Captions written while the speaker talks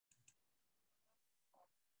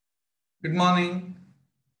Good morning.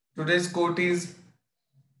 Today's quote is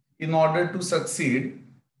in order to succeed,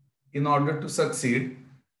 in order to succeed,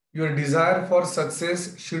 your desire for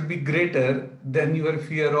success should be greater than your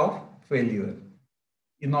fear of failure.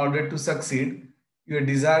 In order to succeed, your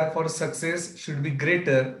desire for success should be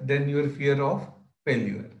greater than your fear of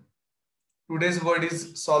failure. Today's word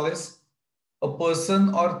is solace, a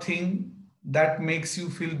person or thing that makes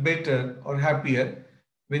you feel better or happier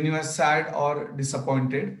when you are sad or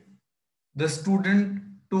disappointed. The student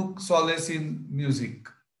took solace in music.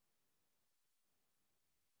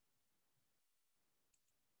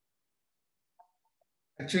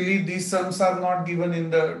 Actually, these sums are not given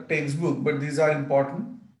in the textbook, but these are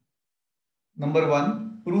important. Number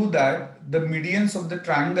one, prove that the medians of the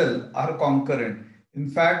triangle are concurrent. In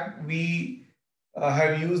fact, we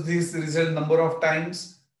have used this result number of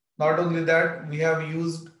times. Not only that, we have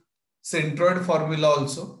used centroid formula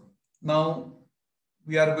also. Now,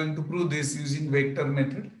 we are going to prove this using vector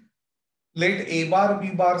method. Let A bar, B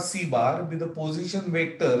bar, C bar be the position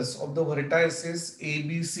vectors of the vertices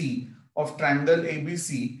ABC of triangle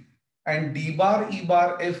ABC, and D bar, E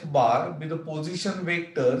bar, F bar be the position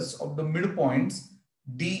vectors of the midpoints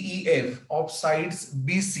DEF of sides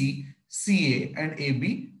BC, CA and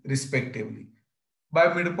AB respectively.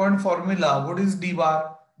 By midpoint formula, what is D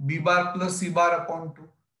bar? B bar plus C bar upon 2.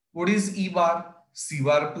 What is E bar? C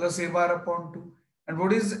bar plus A bar upon 2. And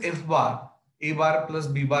what is F bar? A bar plus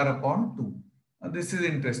B bar upon 2. This is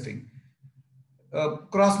interesting.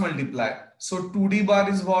 Cross multiply. So 2D bar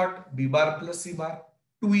is what? B bar plus C bar.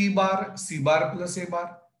 2E bar, C bar plus A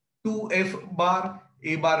bar. 2F bar,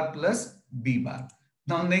 A bar plus B bar.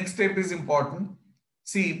 Now next step is important.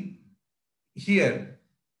 See, here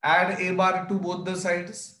add A bar to both the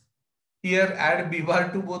sides. Here add B bar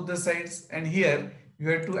to both the sides. And here you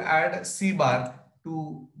have to add C bar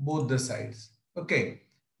to both the sides. Okay.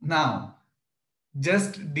 Now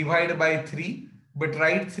just divide by 3, but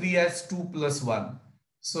write 3 as 2 plus 1.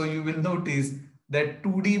 So you will notice that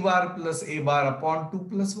 2D bar plus A bar upon 2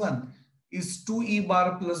 plus 1 is 2E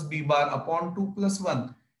bar plus B bar upon 2 plus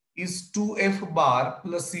 1 is 2F bar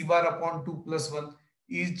plus C bar upon 2 plus 1,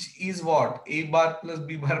 each is what? A bar plus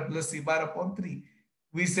B bar plus C bar upon 3.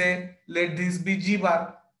 We say let this be G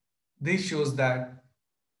bar. This shows that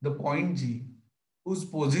the point G, whose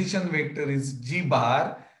position vector is G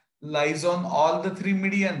bar, lies on all the three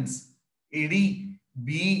medians AD,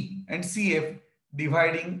 B and CF,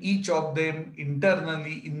 dividing each of them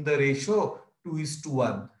internally in the ratio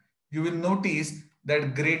 2:1. You will notice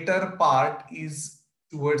that greater part is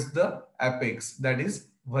towards the apex, that is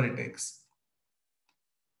vertex.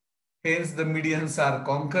 Hence the medians are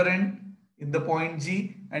concurrent in the point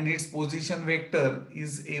G and its position vector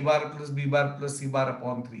is A bar plus B bar plus C bar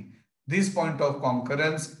upon 3. This point of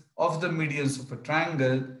concurrence of the medians of a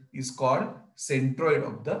triangle is called centroid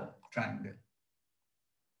of the triangle.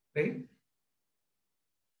 Right?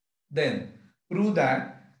 Then prove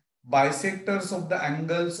that bisectors of the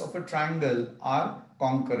angles of a triangle are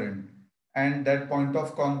concurrent, and that point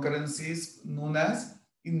of concurrence is known as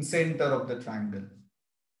incenter of the triangle.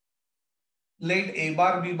 Let A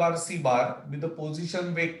bar, B bar, C bar be the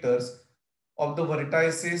position vectors of the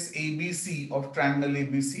vertices ABC of triangle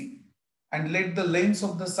ABC, and let the lengths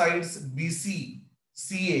of the sides BC,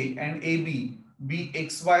 CA and AB be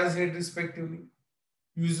XYZ respectively.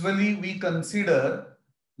 Usually we consider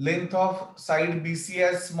length of side BC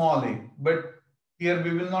as small a, but here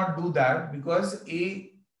we will not do that because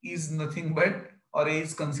A is nothing but, or A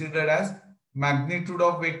is considered as magnitude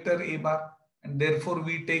of vector A bar, and therefore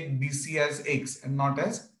we take BC as X and not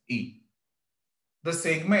as A. The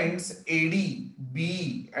segments AD,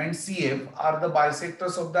 BE and CF are the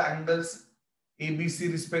bisectors of the angles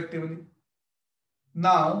ABC respectively.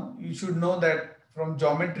 Now you should know that from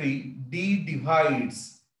geometry D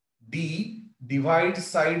divides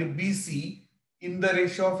side BC in the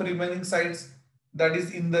ratio of remaining sides, that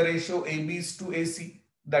is in the ratio AB is to AC,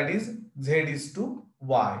 that is Z is to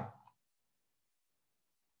Y.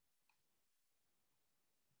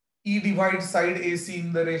 E divides side AC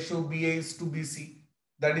in the ratio BA is to BC,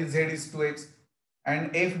 that is Z is to X,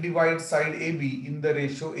 and F divides side AB in the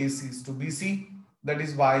ratio AC is to BC, that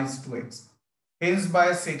is Y is to X. Hence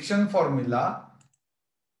by section formula,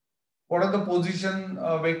 what are the position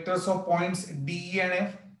vectors of points D, E and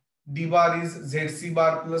F? D bar is ZC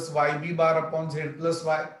bar plus YB bar upon Z plus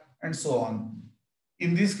Y and so on.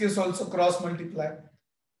 In this case also cross multiply.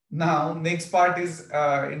 Now next part is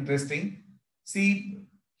interesting. See,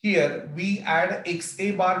 here we add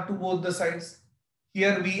XA bar to both the sides.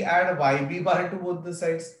 Here we add YB bar to both the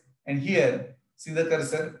sides. And here, see the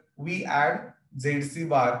cursor, we add ZC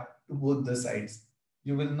bar to both the sides.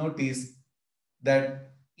 you will notice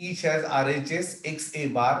that each has RHS X A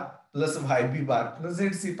bar plus Y B bar plus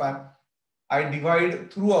Z C bar. I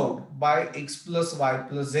divide throughout by X plus Y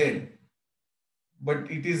plus Z,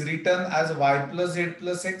 but it is written as Y plus Z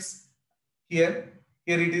plus X here.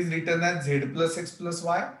 Here it is written as Z plus X plus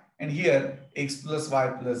Y, and here X plus Y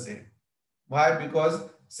plus Z. Why? Because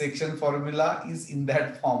section formula is in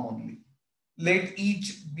that form only. Let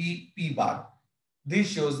each be P bar. This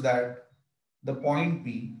shows that the point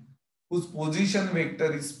P, whose position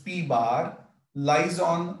vector is P bar, lies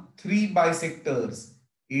on three bisectors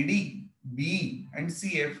AD, BE and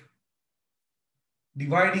CF,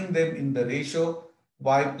 dividing them in the ratio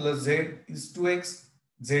y plus z is 2x,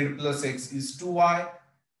 z plus x is 2y,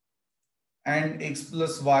 and x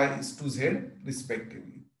plus y is 2z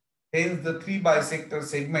respectively. Hence, the three bisector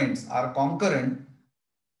segments are concurrent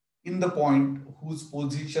in the point whose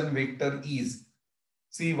position vector is.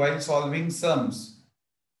 See, while solving sums,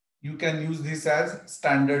 you can use this as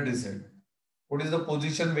standard result. What is the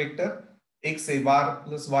position vector? X a bar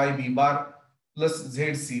plus y b bar plus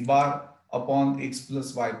z c bar upon x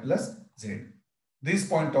plus y plus z. This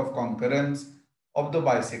point of concurrence of the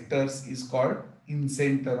bisectors is called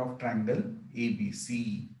incenter of triangle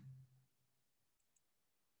ABC.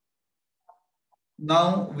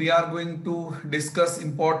 Now we are going to discuss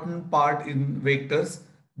important part in vectors,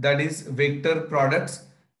 that is vector products.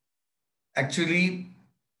 Actually,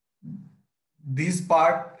 this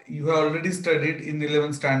part you have already studied in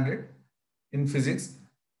 11th standard in physics,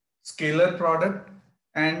 scalar product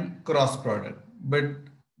and cross product, but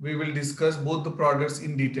we will discuss both the products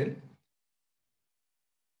in detail.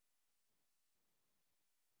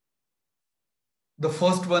 The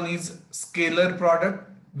first one is scalar product,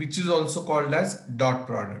 which is also called as dot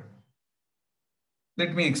product.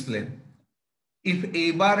 Let me explain. If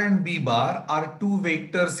A bar and B bar are two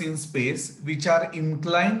vectors in space which are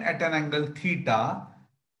inclined at an angle theta,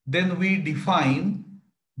 then we define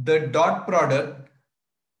the dot product,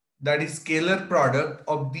 that is scalar product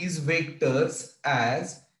of these vectors,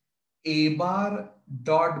 as A bar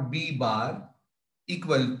dot B bar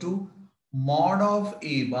equal to mod of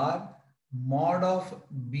A bar mod of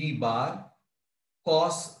B bar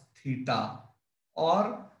cos theta,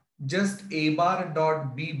 or just A bar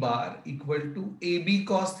dot B bar equal to AB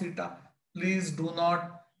cos theta. Please do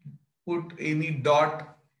not put any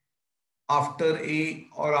dot after A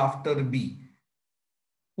or after B.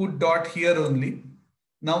 Put dot here only.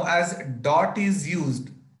 Now, as dot is used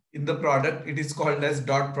in the product, it is called as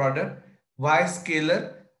dot product. Why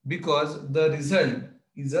scalar? Because the result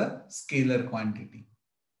is a scalar quantity.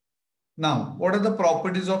 Now, what are the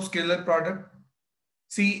properties of scalar product?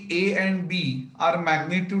 See, A and B are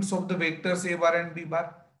magnitudes of the vectors A bar and B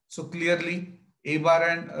bar. So clearly A bar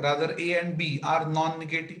and rather A and B are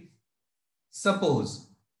non-negative. Suppose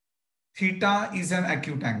theta is an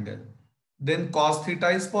acute angle, then cos theta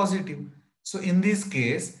is positive. So in this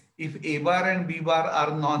case, if A bar and B bar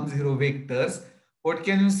are non-zero vectors, what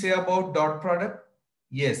can you say about dot product?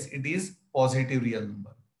 Yes, it is positive real number.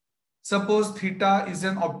 Suppose theta is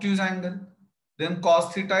an obtuse angle, then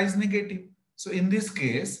cos theta is negative. So in this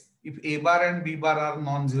case, if A bar and B bar are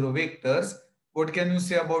non-zero vectors, what can you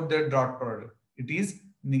say about their dot product? It is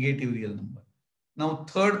negative real number. Now,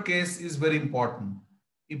 third case is very important.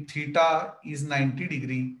 If theta is 90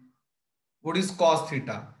 degree, what is cos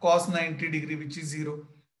theta? Cos 90 degree, which is 0.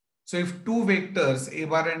 So if two vectors A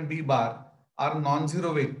bar and B bar are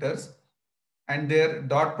non-zero vectors and their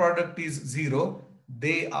dot product is 0,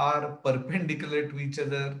 they are perpendicular to each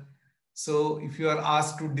other. So if you are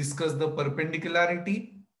asked to discuss the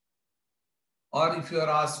perpendicularity, or if you are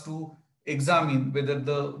asked to examine whether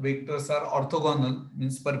the vectors are orthogonal,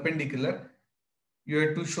 means perpendicular, you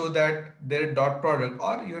have to show that their dot product,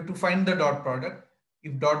 or you have to find the dot product.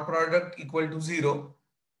 If dot product equal to 0,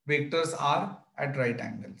 vectors are at right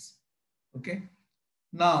angles. Okay.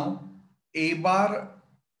 Now, A bar,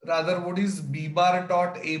 rather what is B bar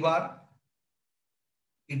dot A bar?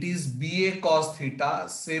 It is BA cos theta,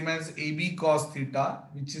 same as AB cos theta,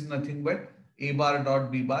 which is nothing but A bar dot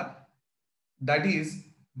B bar. That is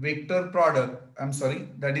vector product,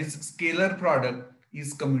 that is scalar product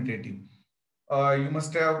is commutative. You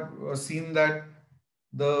must have seen that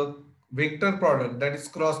the vector product, that is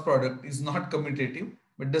cross product, is not commutative,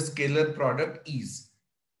 but the scalar product is.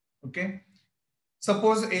 Okay.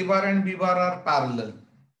 Suppose A bar and B bar are parallel.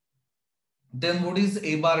 Then what is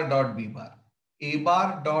A bar dot B bar? A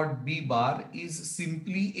bar dot B bar is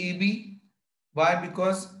simply AB. Why?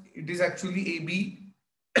 Because it is actually AB,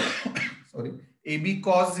 AB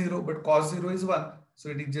cos 0, but cos 0 is 1. So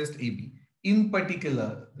it is just AB. In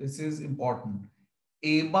particular, this is important.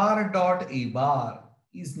 A bar dot A bar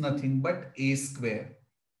is nothing but a square,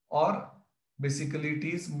 or basically it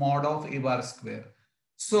is mod of a bar square.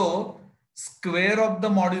 So square of the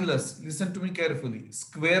modulus, listen to me carefully,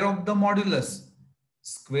 square of the modulus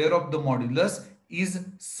is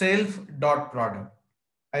self dot product.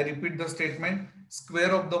 I repeat the statement,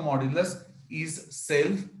 square of the modulus is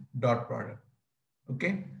self dot product.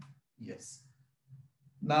 Okay, yes.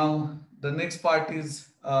 Now the next part is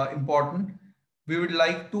important. We would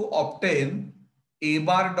like to obtain a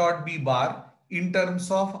bar dot b bar in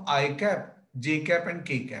terms of I cap, j cap and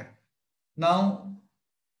k cap. Now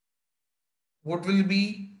what will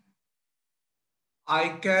be I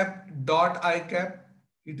cap dot I cap?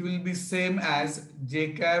 It will be same as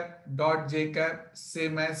j cap dot j cap,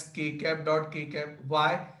 same as k cap dot k cap.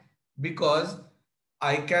 Why? Because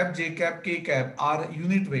I cap, j cap, k cap are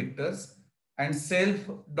unit vectors and self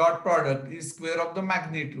dot product is square of the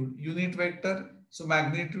magnitude. Unit vector, so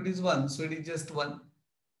magnitude is 1, so it is just 1.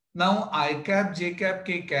 Now I cap, j cap,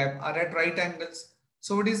 k cap are at right angles.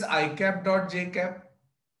 So what is I cap dot j cap?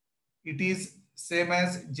 It is same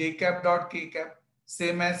as j cap dot k cap,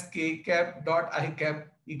 same as k cap dot I cap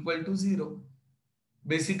equal to 0.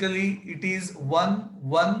 Basically, it is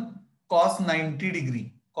 1 cos 90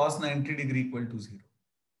 degree, equal to 0.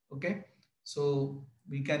 Okay, so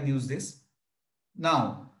we can use this.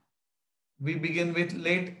 Now we begin with,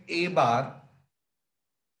 let a bar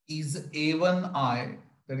is a1i,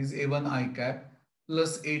 that is a1 I cap,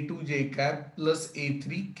 plus a2 j cap plus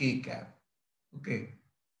a3 k cap. Okay,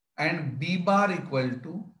 and b bar equal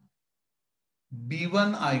to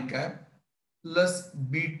b1 I cap plus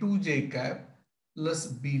b2 j cap plus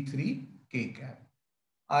b3 k cap.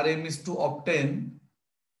 Our aim is to obtain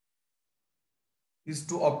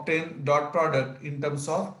dot product in terms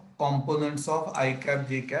of components of I cap,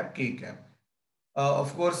 j cap, k cap.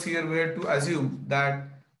 Of course, here we have to assume that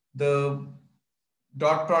the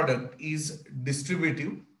dot product is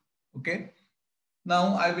distributive. Okay.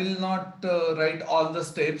 Now I will not write all the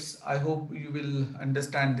steps. I hope you will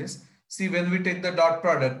understand this. See, when we take the dot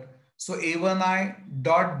product, so a1i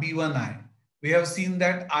dot b1i, we have seen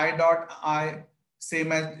that I dot I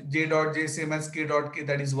same as j dot j same as k dot k,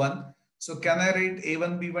 that is 1. So can I write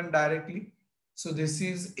a1 b1 directly? So this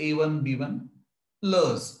is a1 b1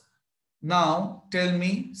 plus, now tell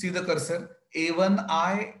me, see the cursor,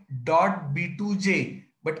 a1i dot b2j,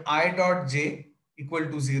 but I dot j equal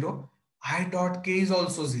to 0. I dot k is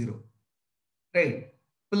also 0, right?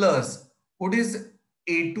 Plus, what is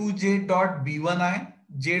a2j dot b1i?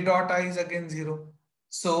 J dot I is again 0.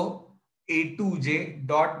 So a2j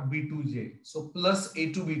dot b2j. So plus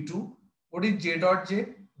a2b2. What is j dot j?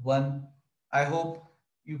 1. I hope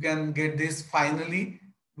you can get this. Finally,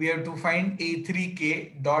 we have to find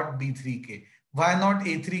a3k dot b3k. Why not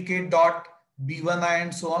a3k dot b1i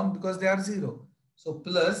and so on? Because they are 0. So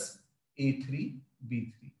plus a3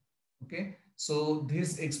 b3. Okay, so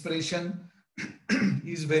this expression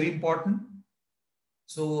is very important.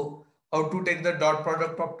 So how to take the dot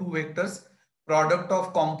product of two vectors? Product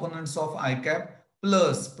of components of I cap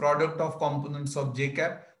plus product of components of j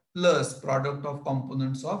cap plus product of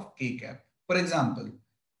components of k cap. For example,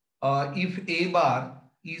 if a bar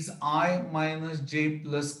is I minus j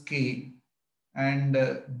plus k and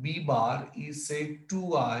b bar is say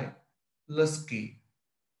 2i plus k,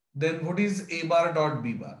 then what is a bar dot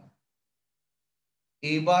b bar?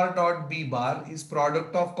 A bar dot b bar is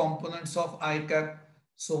product of components of I cap.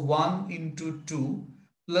 So 1 into 2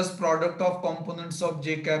 plus product of components of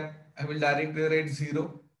j cap. I will directly write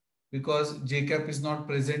 0 because j cap is not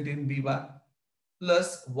present in b bar,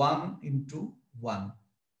 plus 1 into 1.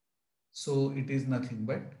 So it is nothing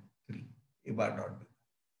but 3. A bar dot b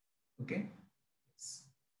bar. Okay.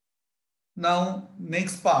 Now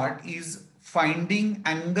next part is finding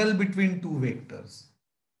angle between two vectors.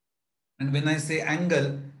 And when I say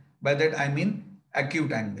angle, by that I mean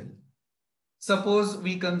acute angle. Suppose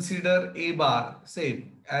we consider a bar, say,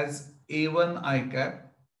 as a1 I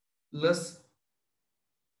cap plus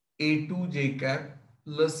a2 j cap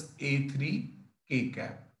plus a3 k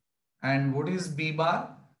cap. And what is b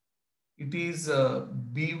bar? It is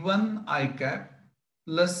b1 I cap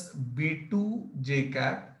plus b2 j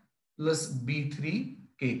cap plus b3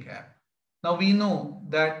 k cap. Now we know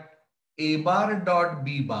that a bar dot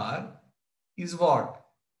b bar is what?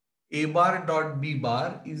 A bar dot b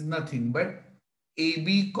bar is nothing but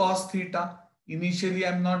AB cos theta. Initially,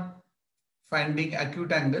 I'm not finding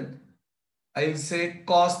acute angle. I'll say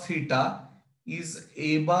cos theta is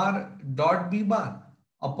A bar dot b bar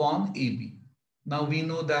upon AB. Now we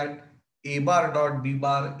know that A bar dot b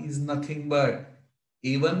bar is nothing but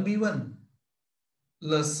A1 b1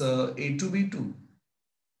 plus A2 b2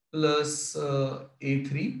 plus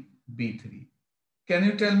A3 B3. Can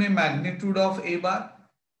you tell me magnitude of A bar?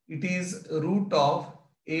 It is root of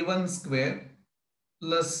A1 square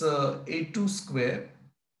plus A2 square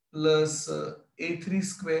plus A3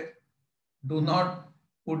 square. Do not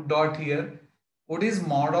put dot here. What is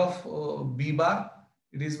mod of B bar?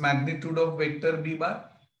 It is magnitude of vector B bar.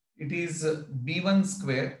 It is B1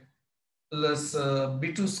 square plus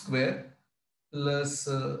B2 square plus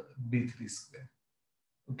B3 square.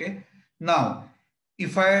 Okay. Now,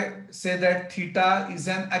 if I say that theta is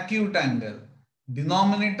an acute angle,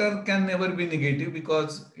 denominator can never be negative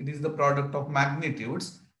because it is the product of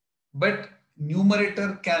magnitudes, but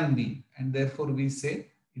numerator can be, and therefore we say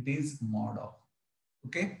it is mod of.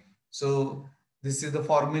 Okay. So this is the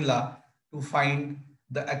formula to find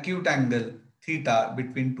the acute angle theta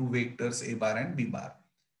between two vectors A bar and B bar.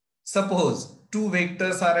 Suppose two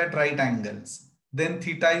vectors are at right angles, then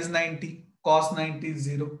theta is 90, cos 90 is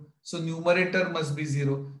 0. So numerator must be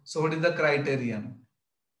 0. So what is the criterion?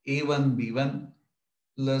 A1 B1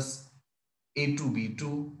 plus A2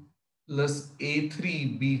 B2 plus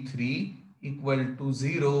A3 B3 equal to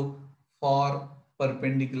 0 for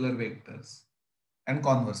perpendicular vectors and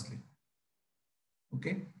conversely.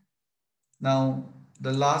 Okay. Now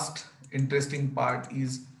the last interesting part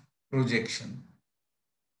is projection.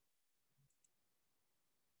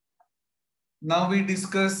 Now we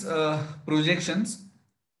discuss projections.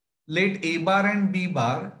 Let A bar and B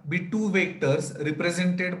bar be two vectors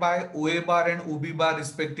represented by OA bar and OB bar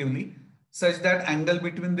respectively, such that angle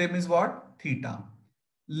between them is what? Theta.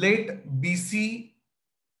 Let BC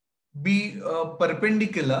be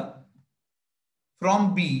perpendicular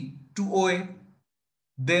from B to OA.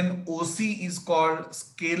 Then OC is called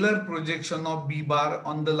scalar projection of B bar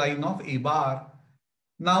on the line of A bar.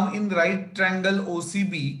 Now in right triangle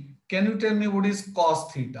OCB, can you tell me what is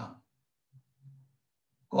cos theta?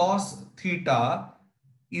 Cos theta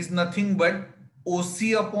is nothing but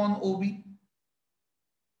OC upon OB.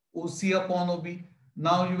 OC upon OB.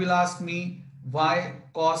 Now you will ask me why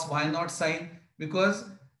cos, why not sine? Because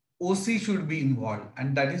OC should be involved,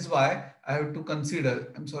 and that is why I have to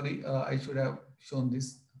consider. I'm sorry, I should have shown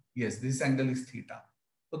this. Yes, this angle is theta.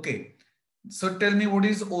 Okay. So tell me what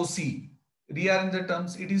is OC? Rearrange the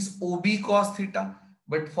terms. It is OB cos theta.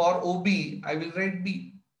 But for OB, I will write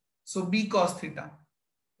B. So B cos theta.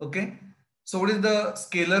 Okay. So what is the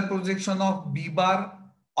scalar projection of B bar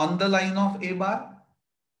on the line of A bar?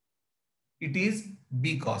 It is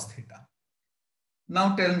B cos theta.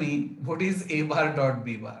 Now tell me what is A bar dot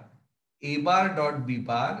B bar? A bar dot B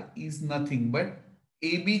bar is nothing but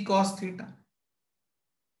AB cos theta.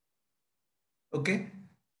 Okay.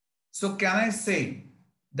 So can I say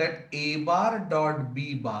that A bar dot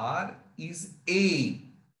B bar is A,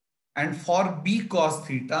 and for B cos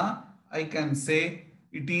theta, I can say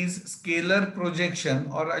it is scalar projection,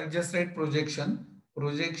 or I'll just write projection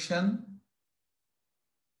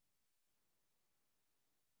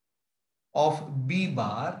of B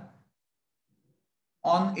bar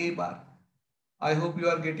on A bar. I hope you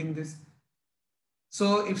are getting this.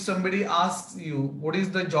 So if somebody asks you what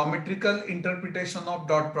is the geometrical interpretation of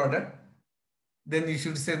dot product, then you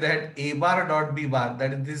should say that A bar dot B bar,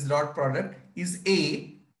 that is this dot product, is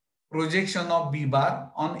A projection of B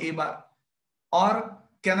bar on A bar. Or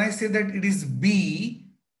can I say that it is B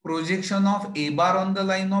projection of A bar on the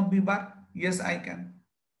line of B bar? Yes, I can.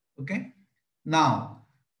 Okay. Now,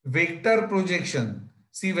 vector projection.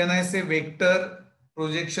 See, when I say vector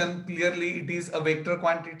projection, clearly it is a vector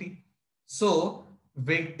quantity. So,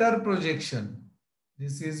 vector projection,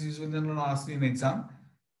 this is usually not asked in exam.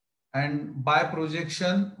 And by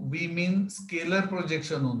projection, we mean scalar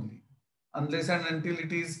projection only. Unless and until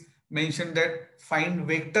it is mentioned that find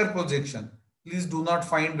vector projection. Please do not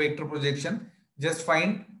find vector projection. Just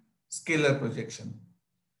find scalar projection.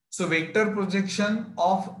 So vector projection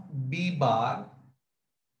of B bar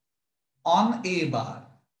on A bar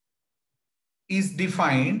is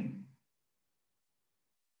defined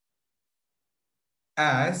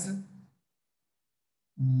as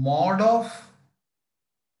mod of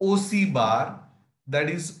OC bar, that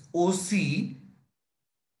is OC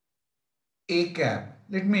A cap.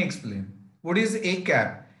 Let me explain. What is A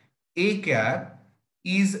cap? A cap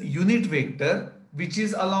is unit vector which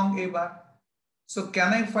is along A bar. So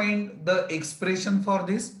can I find the expression for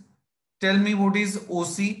this? Tell me what is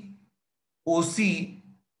OC? OC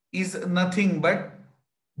is nothing but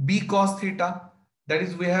B cos theta. That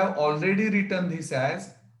is, we have already written this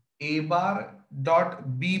as A bar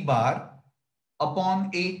dot B bar upon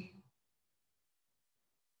A.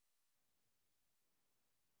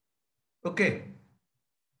 Okay.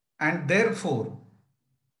 And therefore,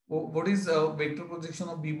 What is a vector projection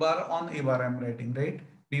of B bar on A bar? I'm writing, right?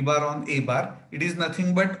 B bar on A bar. It is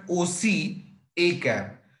nothing but OC A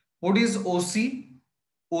cap. What is OC?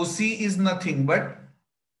 OC is nothing but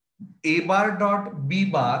A bar dot B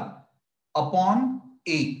bar upon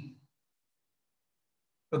A.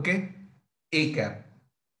 Okay? A cap.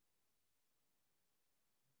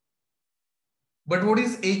 But what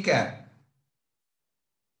is A cap?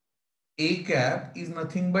 A cap is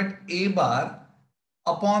nothing but A bar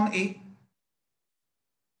upon A.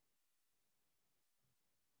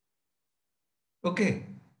 Okay,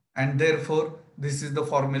 and therefore this is the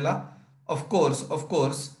formula. Of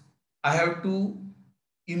course, I have to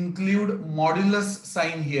include modulus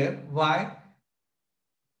sign here. Why?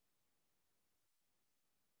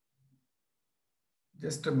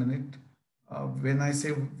 Just a minute. When I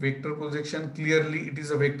say vector projection, clearly it is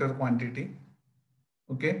a vector quantity.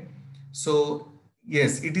 Okay, so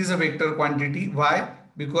yes, it is a vector quantity. Why?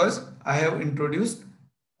 Because I have introduced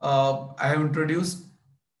a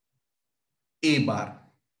bar.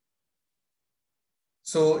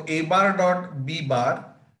 So a bar dot b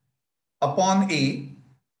bar upon a,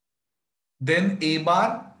 then a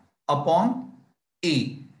bar upon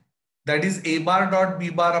a, that is a bar dot b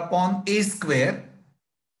bar upon a square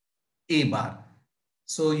a bar.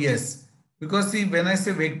 So yes, because see, when I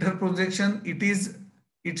say vector projection,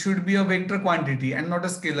 it should be a vector quantity and not a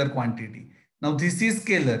scalar quantity. Now this is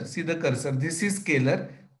scalar, see the cursor, this is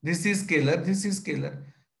scalar, this is scalar, this is scalar.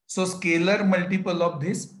 So scalar multiple of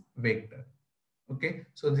this vector. Okay,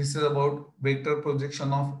 so this is about vector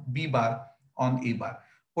projection of b bar on a bar.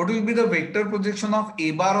 What will be the vector projection of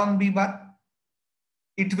a bar on b bar?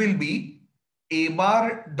 It will be a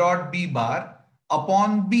bar dot b bar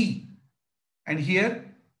upon b, and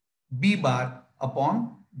here b bar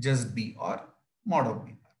upon just b or mod of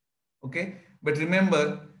b bar. Okay, but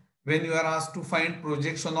remember, when you are asked to find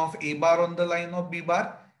projection of a bar on the line of b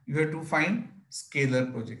bar, you have to find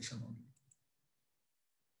scalar projection only.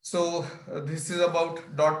 So this is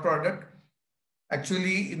about dot product.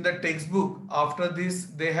 Actually, in the textbook, after this,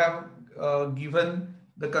 they have given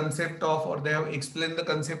the concept of, or they have explained the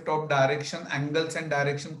concept of direction angles and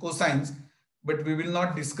direction cosines, but we will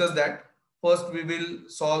not discuss that. First, we will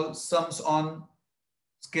solve sums on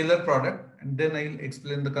scalar product, and then I'll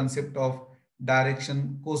explain the concept of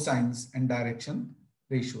direction cosines and direction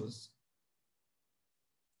ratios.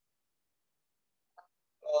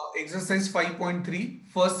 Exercise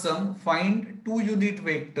 5.3, first sum, find two unit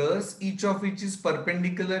vectors, each of which is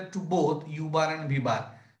perpendicular to both u bar and v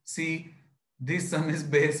bar. See, this sum is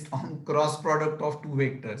based on cross product of two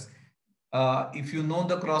vectors. If you know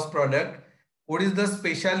the cross product, what is the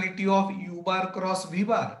speciality of u bar cross v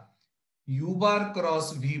bar? U bar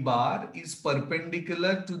cross v bar is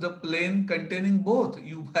perpendicular to the plane containing both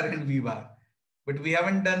u bar and v bar. But we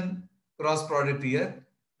haven't done cross product here,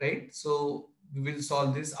 right? So we will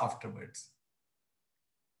solve this afterwards.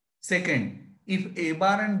 Second, if a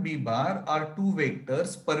bar and b bar are two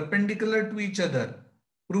vectors perpendicular to each other,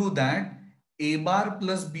 prove that a bar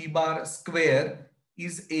plus b bar square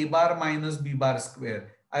is a bar minus b bar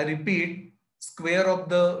square. I repeat, square of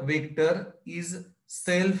the vector is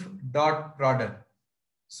self dot product.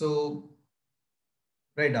 So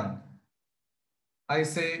write down. I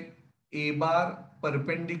say a bar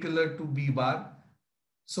perpendicular to b bar.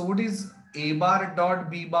 So what is a bar dot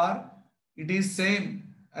b bar? It is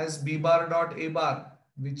same as b bar dot a bar,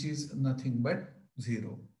 which is nothing but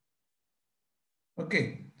 0.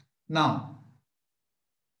 Okay. Now,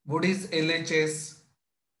 what is LHS?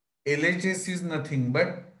 LHS is nothing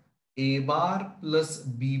but a bar plus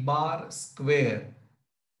b bar square,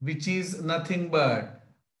 which is nothing but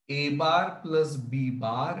a bar plus b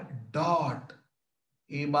bar dot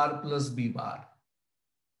a bar plus b bar.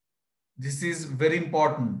 This is very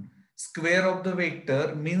important. Square of the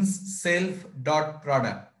vector means self dot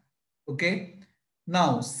product. Okay.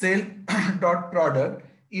 Now self dot product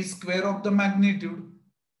is square of the magnitude.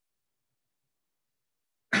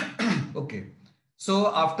 Okay.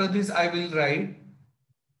 So after this I will write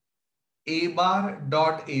a bar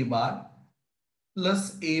dot a bar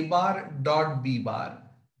plus a bar dot b bar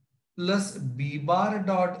plus b bar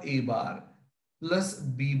dot a bar plus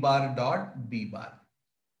b bar dot b bar.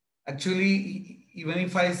 Actually, even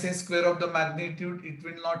if I say square of the magnitude, it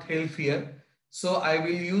will not help here. So I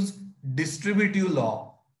will use distributive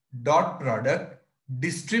law. Dot product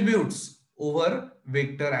distributes over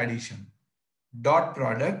vector addition. Dot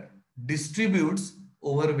product distributes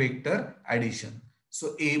over vector addition.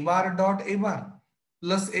 So a bar dot a bar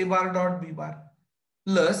plus a bar dot b bar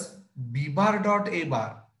plus b bar dot a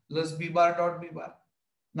bar plus b bar dot b bar.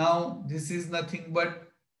 Now this is nothing but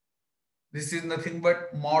This is nothing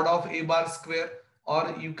but mod of a bar square,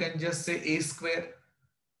 or you can just say a square.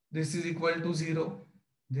 This is equal to 0.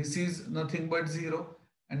 This is nothing but 0,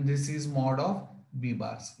 and this is mod of b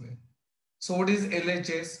bar square. So what is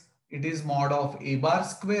LHS? It is mod of a bar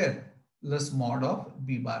square plus mod of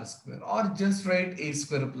b bar square, or just write a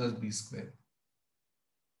square plus b square.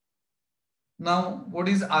 Now what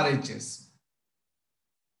is RHS?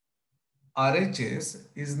 RHS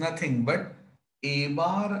is nothing but a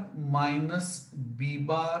bar minus b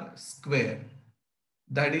bar square,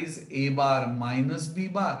 that is a bar minus b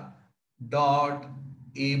bar dot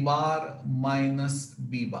a bar minus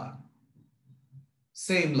b bar.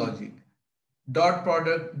 Same logic. Dot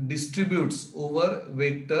product distributes over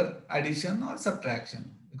vector addition or subtraction,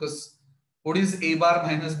 because what is a bar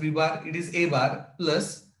minus b bar? It is a bar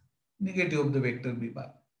plus negative of the vector b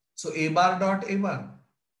bar. So a bar dot a bar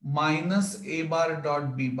minus a bar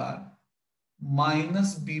dot b bar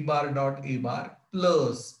minus b bar dot a bar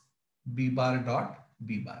plus b bar dot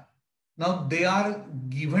b bar. Now they are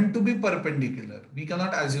given to be perpendicular. We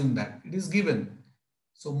cannot assume that. It is given.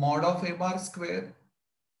 So mod of a bar square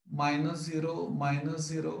minus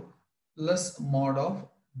 0 plus mod of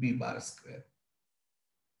b bar square.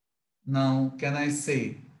 Now can I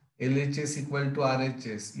say LHS equal to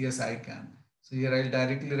RHS? Yes, I can. So here I'll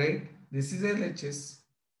directly write this is LHS.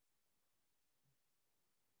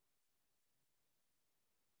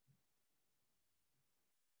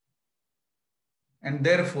 And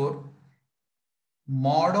therefore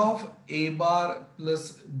mod of a bar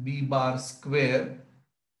plus b bar square,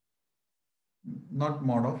 not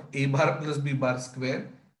mod of a bar plus b bar square,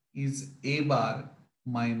 is a bar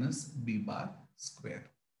minus b bar square.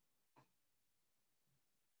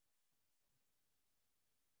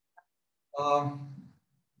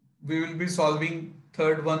 We will be solving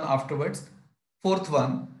third one afterwards. Fourth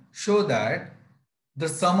one, show that the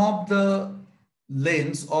sum of the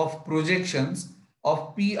lengths of projections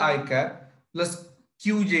of pi cap plus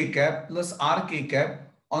qj cap plus rk cap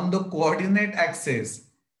on the coordinate axis,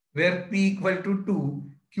 where p equal to 2,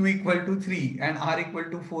 q equal to 3 and r equal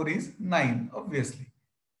to 4 is 9, obviously.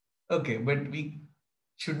 Okay, but we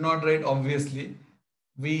should not write obviously.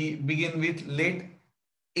 We begin with let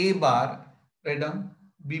a bar, write down,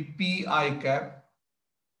 be pi cap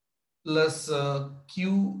plus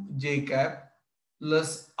qj cap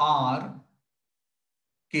plus r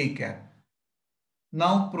k cap.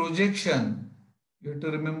 Now projection, you have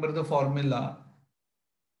to remember the formula.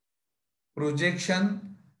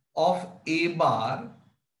 Projection of a bar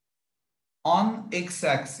on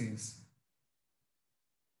x-axis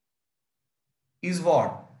is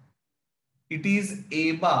what? It is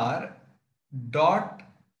a bar dot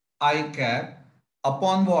I cap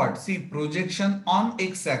upon what? See, projection on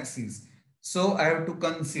x-axis. So I have to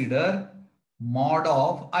consider mod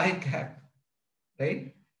of I cap,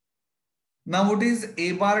 right? Now what is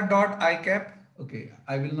a bar dot I cap? Okay,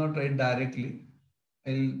 I will not write directly.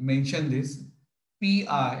 I'll mention this.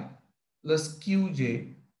 Pi plus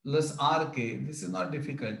qj plus rk. This is not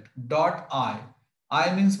difficult. Dot I.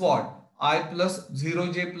 I means what? I plus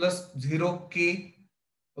 0j plus 0k.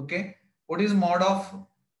 Okay. What is mod of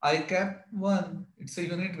I cap? 1. It's a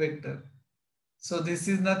unit vector. So this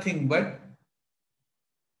is nothing but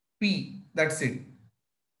P. That's it.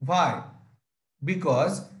 Why?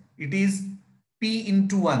 Because it is P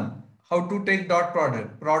into 1. How to take dot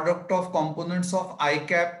product? Product of components of I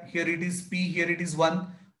cap. Here it is P, here it is 1,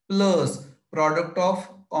 plus product of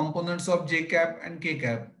components of J cap and K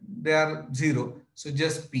cap. They are 0. So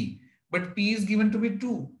just P. But P is given to be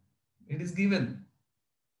 2. It is given.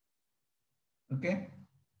 Okay.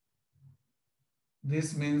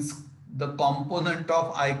 This means the component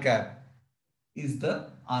of I cap is the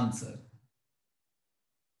answer.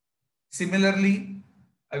 Similarly,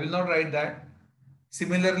 I will not write that.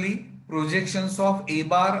 Similarly, projections of a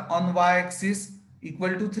bar on y-axis equal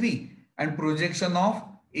to 3 and projection of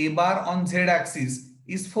a bar on z-axis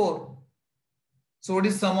is 4. So what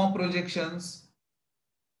is sum of projections?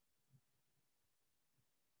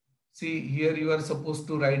 See, here you are supposed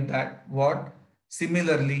to write that. What?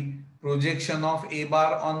 Similarly, projection of a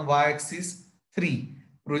bar on y-axis 3.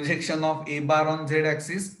 Projection of a bar on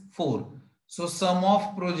z-axis 4. So sum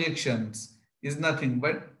of projections is nothing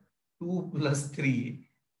but 2 plus 3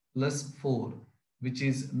 plus 4, which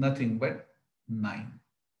is nothing but 9.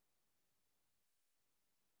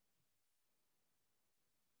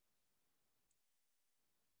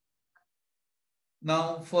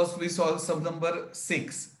 Now first we solve sum number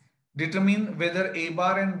 6. Determine whether a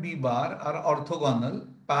bar and b bar are orthogonal,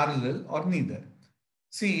 parallel or neither.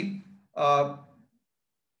 See, I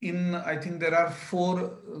think there are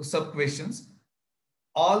 4 sub questions.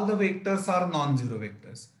 all the vectors are non-zero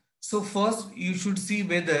vectors. So first you should see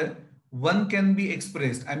whether one can be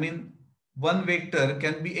expressed. I mean, one vector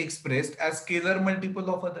can be expressed as scalar multiple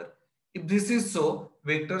of other. If this is so,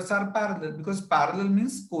 vectors are parallel because parallel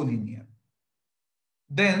means collinear.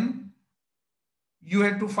 Then you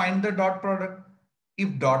have to find the dot product.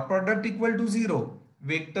 If dot product equal to 0,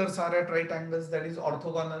 vectors are at right angles, that is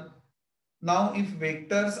orthogonal. Now, if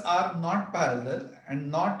vectors are not parallel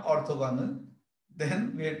and not orthogonal,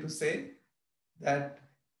 then we have to say that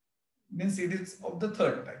means it is of the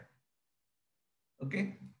third type.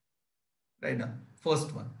 Okay, right now,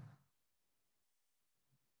 first one.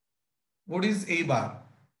 What is A bar?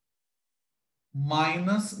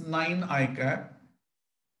 Minus 9 I cap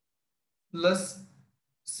plus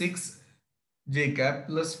 6 J cap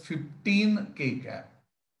plus 15 K cap.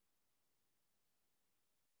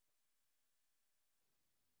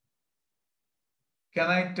 Can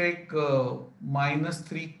I take minus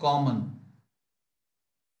 3 common?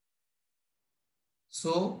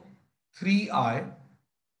 So 3I,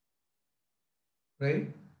 right,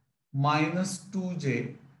 minus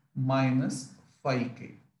 2J minus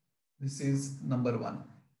 5K. This is number one.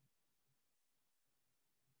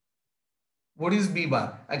 What is B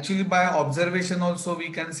bar? Actually, by observation also we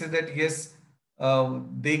can say that yes,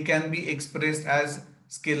 they can be expressed as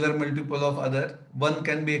scalar multiple of other. One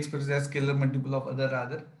can be expressed as scalar multiple of other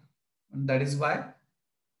rather. And that is why.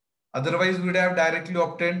 Otherwise, we would have directly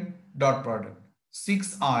obtained dot product.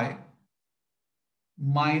 6I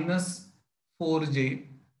minus 4J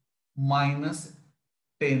minus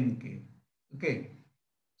 10K. Okay.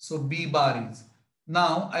 So B bar is.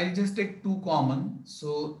 Now I'll just take 2 common.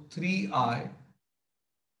 So 3I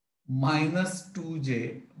minus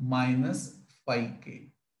 2J minus 5K.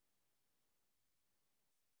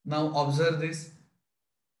 Now observe this.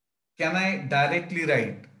 Can I directly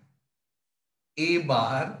write A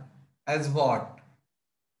bar as what?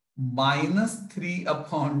 Minus 3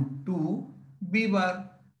 upon 2 B bar.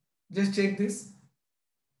 Just check this.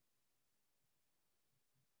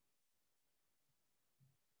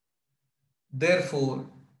 Therefore,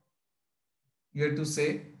 you have to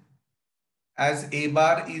say as A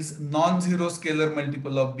bar is non-zero scalar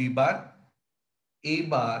multiple of B bar, A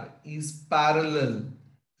bar is parallel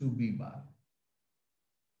to B bar.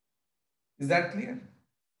 Is that clear?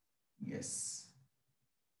 Yes.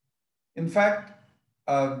 In fact,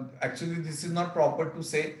 actually this is not proper to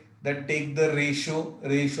say that take the ratio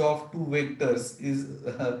of two vectors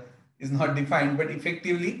is not defined, but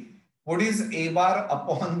effectively what is A bar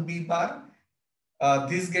upon B bar?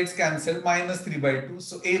 This gets cancelled, minus 3 by 2.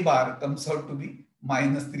 So A bar comes out to be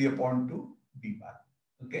minus 3 upon 2 B bar.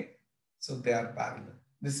 Okay. So they are parallel.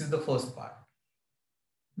 This is the first part.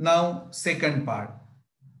 Now, second part.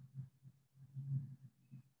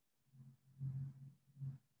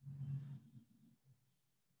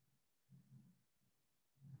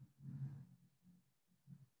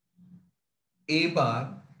 A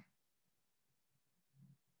bar,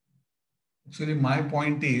 actually my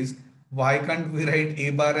point is, why can't we write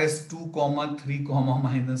A bar as 2 comma 3 comma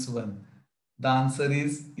minus 1? The answer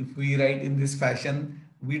is, if we write in this fashion,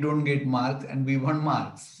 we don't get marks and we want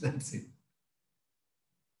marks. That's it.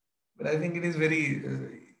 But I think it is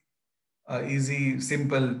very easy,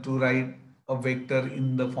 simple to write a vector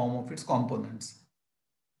in the form of its components.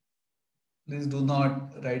 Please do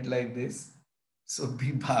not write like this. So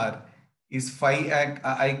B bar is 5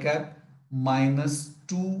 I cap minus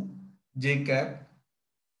 2 J cap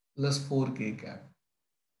plus 4 K cap.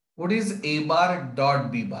 What is A bar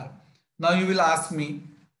dot B bar? Now you will ask me,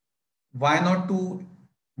 why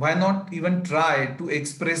not even try to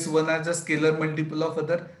express one as a scalar multiple of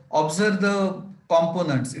other? Observe the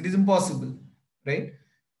components. It is impossible, right?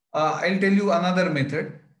 I'll tell you another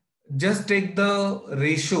method. Just take the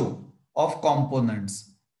ratio of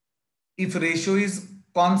components. If ratio is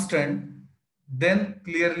constant, then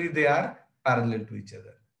clearly they are parallel to each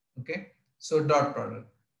other. Okay. So dot product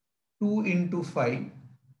 2 into 5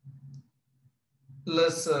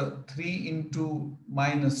 plus 3 into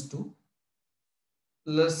minus 2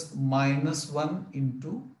 plus minus 1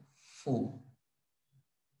 into 4.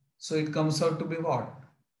 So it comes out to be what?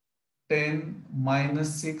 10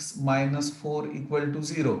 minus 6 minus 4 equal to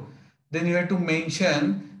 0. Then you have to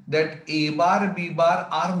mention that A bar, B bar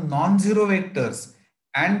are non-zero vectors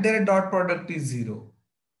and their dot product is 0.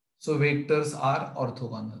 So vectors are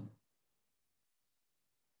orthogonal.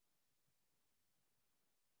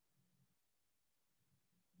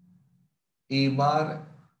 A bar,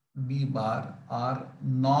 B bar are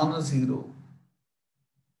non-zero.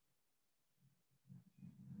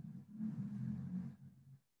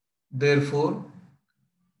 Therefore,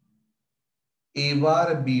 A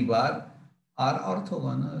bar, B bar are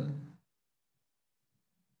orthogonal.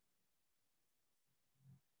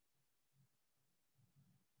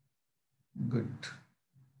 Good.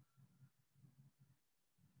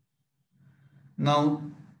 Now,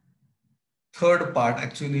 third part,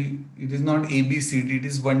 actually, it is not A, B, C, D, it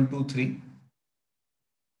is 1, 2, 3.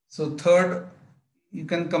 So, third, you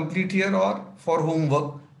can complete here or for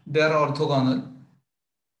homework, they are orthogonal.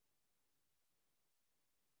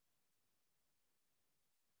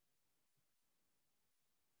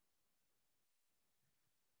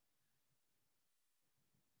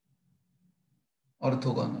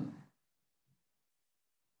 Orthogonal.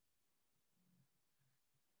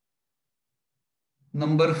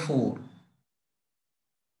 Number 4.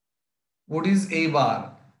 What is A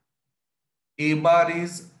bar? A bar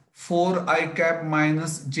is 4I cap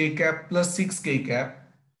minus J cap plus 6K cap.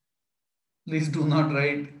 Please do not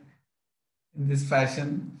write in this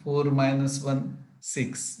fashion 4 minus 1,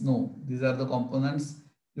 6. No, these are the components.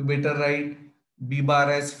 You better write B bar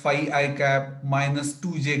as 5I cap minus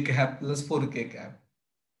 2J cap plus 4K cap.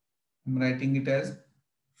 I'm writing it as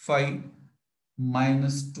 5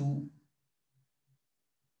 minus 2,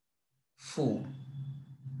 4.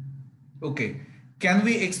 Okay. Can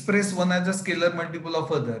we express one as a scalar multiple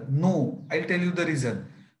of other? No. I'll tell you the reason.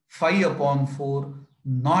 5 upon 4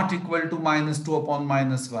 not equal to minus 2 upon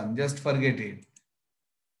minus 1. Just forget it.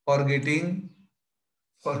 Forgetting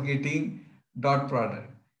dot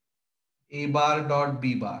product. A bar dot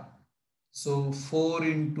B bar. So 4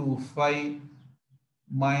 into 5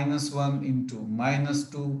 minus 1 into minus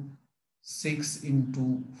 2, 6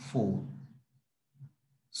 into 4.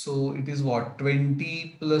 So it is what?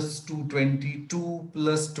 20 plus 2, 22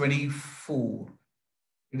 plus 24.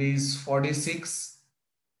 It is 46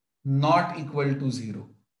 not equal to 0.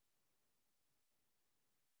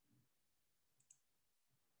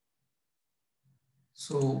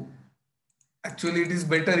 So actually it is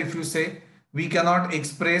better if you say we cannot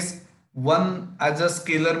express one as a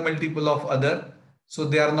scalar multiple of other. So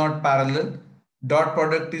they are not parallel. Dot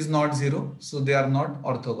product is not 0. So they are not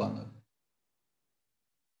orthogonal.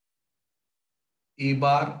 A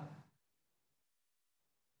bar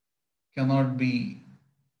cannot be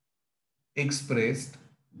expressed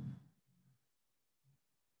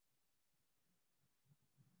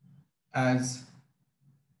as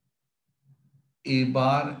A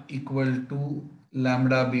bar equal to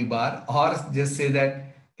lambda B bar, or just say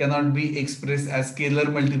that cannot be expressed as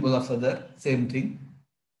scalar multiple of other, same thing.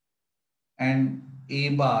 And A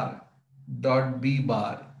bar dot B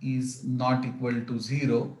bar is not equal to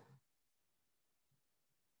 0.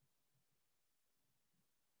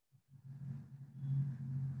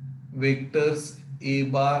 Vectors A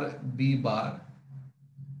bar B bar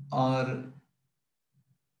are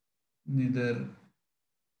neither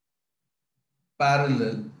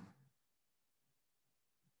parallel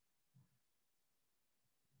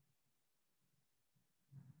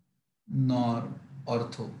nor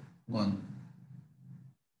orthogonal.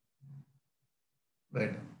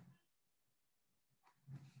 Right.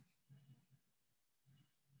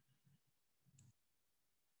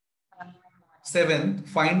 Seventh,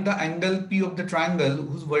 find the angle P of the triangle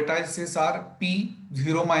whose vertices are P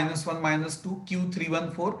 0 minus 1 minus 2, Q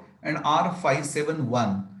 314 and R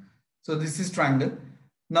 571. So this is triangle.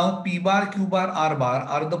 Now P bar, Q bar, R bar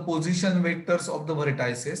are the position vectors of the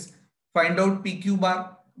vertices. Find out PQ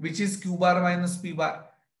bar, which is Q bar minus P bar.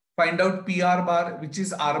 Find out PR bar, which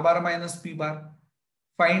is R bar minus P bar.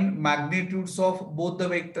 Find magnitudes of both the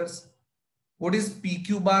vectors. What is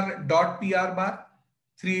PQ bar dot PR bar?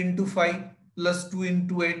 3 into 5 plus 2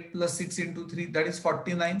 into 8 plus 6 into 3, that is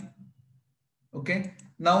 49. Okay.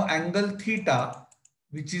 Now angle theta,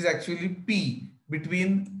 which is actually P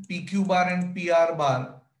between PQ bar and PR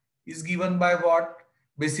bar, is given by what?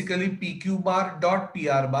 Basically PQ bar dot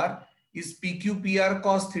PR bar is PQ PR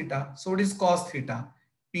cos theta. So it is cos theta.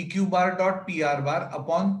 PQ bar dot PR bar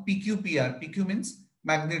upon PQ PR. PQ means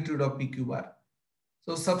magnitude of PQ bar.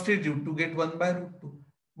 So substitute to get 1 by root 2.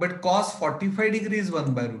 But cos 45 degrees is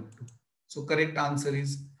 1 by root 2. So correct answer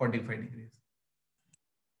is 45 degrees.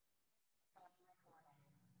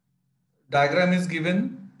 Diagram is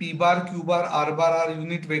given. P bar, Q bar, R bar are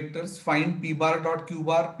unit vectors. Find P bar dot Q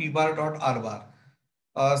bar, P bar dot R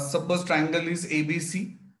bar. Suppose triangle is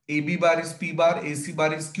ABC. AB bar is P bar, AC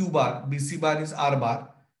bar is Q bar, BC bar is R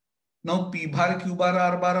bar. Now P bar, Q bar,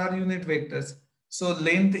 R bar are unit vectors. So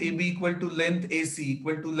length AB equal to length AC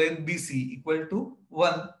equal to length BC equal to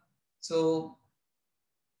 1. So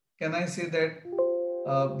can I say that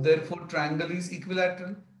therefore triangle is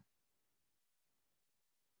equilateral?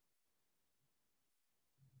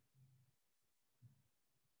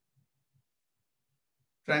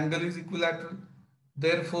 Triangle is equilateral.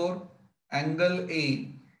 Therefore, angle A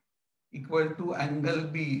equal to angle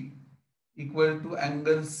B equal to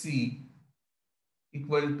angle C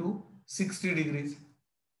equal to 60 degrees.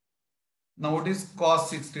 Now what is cos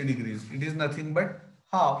 60 degrees? It is nothing but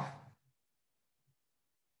half.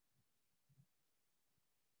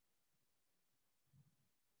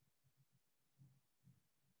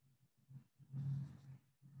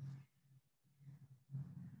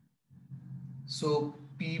 So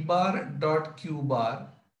P bar dot Q bar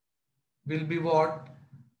will be what?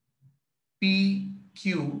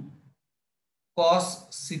 PQ cos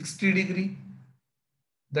 60 degree.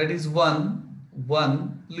 That is 1.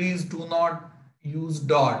 Please do not use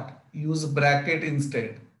dot. Use bracket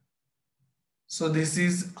instead. So this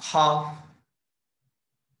is half.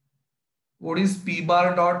 What is P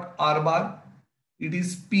bar dot R bar? It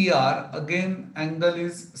is PR. Again, angle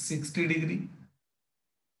is 60 degree.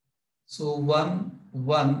 So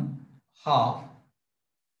 1 half.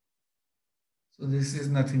 So this is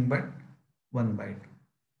nothing but 1/2.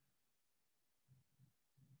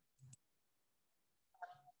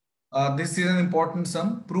 This is an important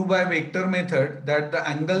sum. Prove by vector method that the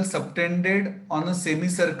angle subtended on a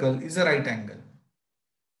semicircle is a right angle.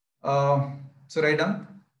 So write down.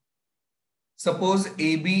 Suppose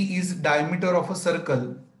AB is diameter of a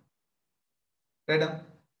circle. Write down.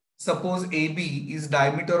 Suppose AB is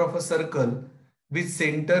diameter of a circle with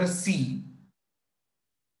center C.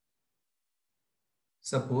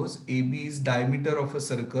 Suppose AB is diameter of a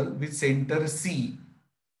circle with center C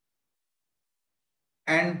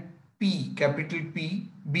and P, capital P,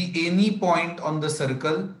 be any point on the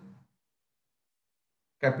circle,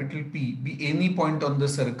 capital P, be any point on the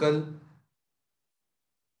circle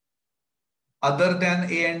other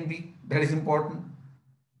than A and B. That is important.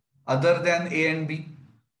 Other than A and B.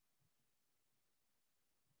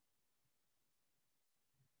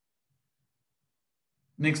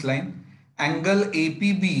 Next line. Angle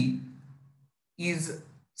APB is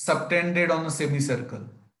subtended on a semicircle.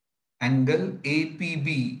 Angle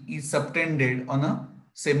APB is subtended on a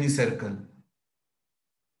semicircle.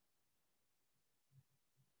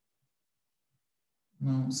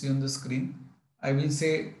 Now see on the screen. I will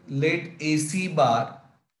say let AC bar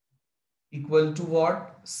equal to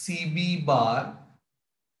what? CB bar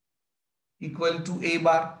equal to A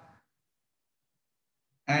bar.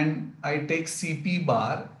 And I take CP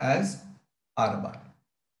bar as R bar.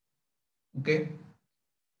 Okay.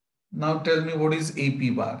 Now tell me what is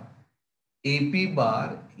AP bar. AP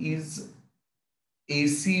bar is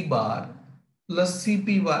AC bar plus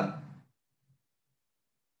CP bar.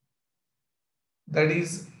 That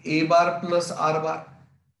is A bar plus R bar.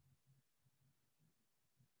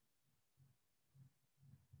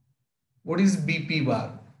 What is BP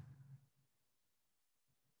bar?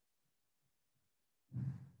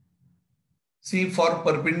 See, for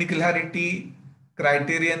perpendicularity,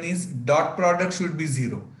 criterion is dot product should be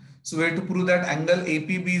 0. So we have to prove that angle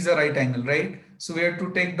APB is a right angle, right? So we have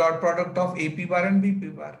to take dot product of AP bar and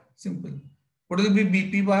BP bar. Simple. What will be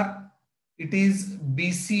BP bar? It is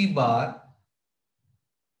BC bar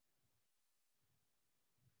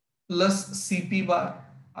plus CP bar.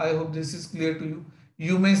 I hope this is clear to you.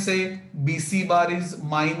 You may say BC bar is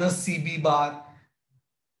minus CB bar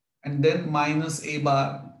and then minus A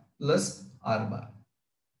bar plus R bar.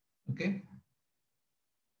 Okay.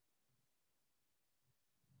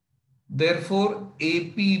 Therefore,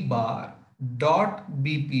 AP bar dot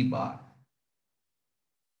BP bar.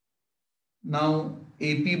 Now,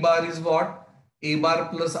 AP bar is what? A bar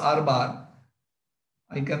plus R bar.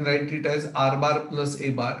 I can write it as R bar plus A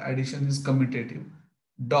bar. Addition is commutative.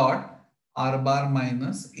 Dot R bar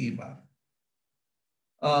minus A bar.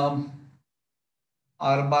 R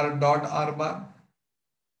bar dot R bar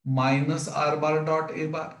minus R bar dot A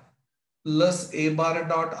bar plus A bar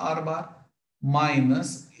dot R bar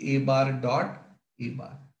minus A bar dot A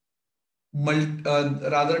bar.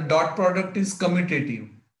 Rather dot product is commutative.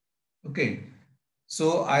 Okay.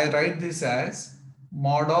 So I write this as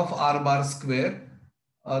mod of R bar square.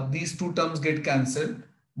 These two terms get cancelled.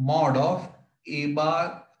 Mod of A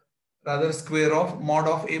bar, rather square of mod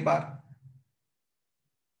of A bar.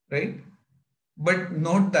 Right? But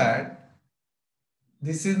note that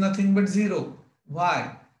this is nothing but 0.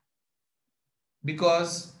 Why?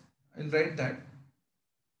 Because I'll write that.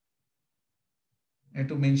 I have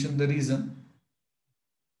to mention the reason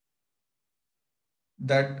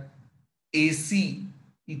that AC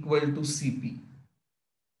equal to CP.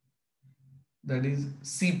 That is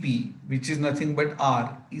CP, which is nothing but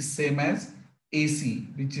R, is same as AC,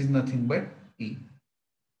 which is nothing but E.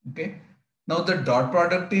 Okay. Now the dot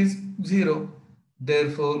product is 0.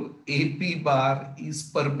 Therefore, AP bar is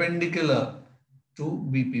perpendicular to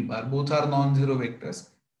BP bar. Both are non-zero vectors.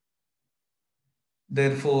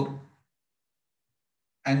 Therefore,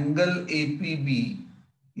 angle APB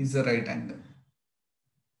is a right angle.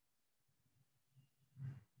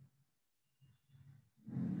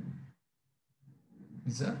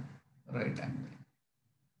 Is a right angle.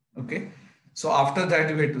 Okay. So after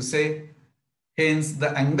that, we have to say, hence the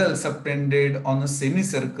angle subtended on a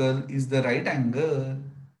semicircle is the right angle.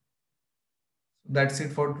 That's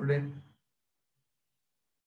it for today.